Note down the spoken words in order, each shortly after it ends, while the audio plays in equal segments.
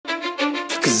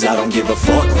Cause I don't give a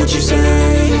fuck what you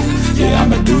say. Yeah,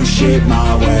 I'ma do shit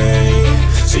my way.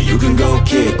 So you can go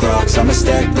kick rocks, I'ma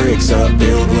stack bricks up,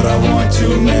 build what I want to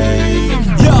make.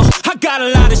 Yo, I got a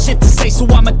lot of shit to say, so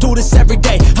I'ma do this every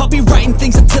day. I'll be writing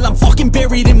things until I'm fucking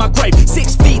buried in my grave.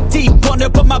 6 feet deep under,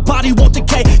 but my body won't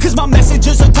decay. Cause my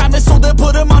messages are timeless, so they'll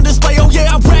put them on display. Oh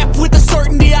yeah, I rap with a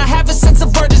certainty, I have a sense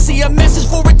of urgency. A message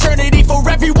for eternity, for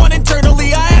everyone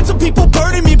internally. I had some people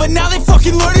burning me, but now they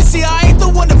fucking learn to see I ain't the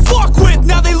one to fuck with,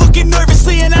 now they looking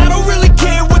nervously. And I don't really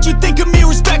care what you think of me,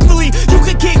 respectfully. You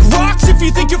can kick rocks if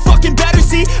you think you're fucking better,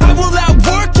 see. I will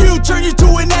outwork you, turn you to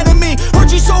an enemy.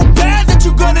 Hurt you so bad that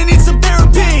you're gonna need some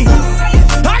therapy.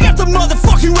 I got the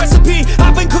motherfucking recipe.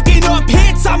 I've been cooking up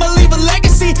hits, I'ma leave a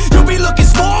legacy. You'll be looking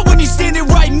small when you're standing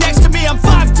right next to me. I'm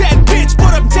 5'10", bitch,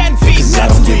 but I'm 10 feet Cause I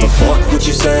don't give a fuck what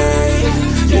you say.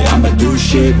 Yeah, I'ma do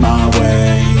shit my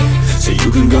way. So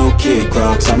you can go kick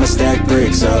rocks, I'ma stack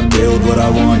bricks up, build what I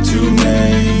want to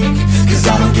make. Cause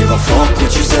I don't give a fuck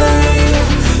what you say.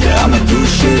 Yeah, I'ma do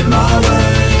shit my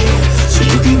way. So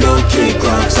you can go kick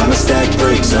rocks.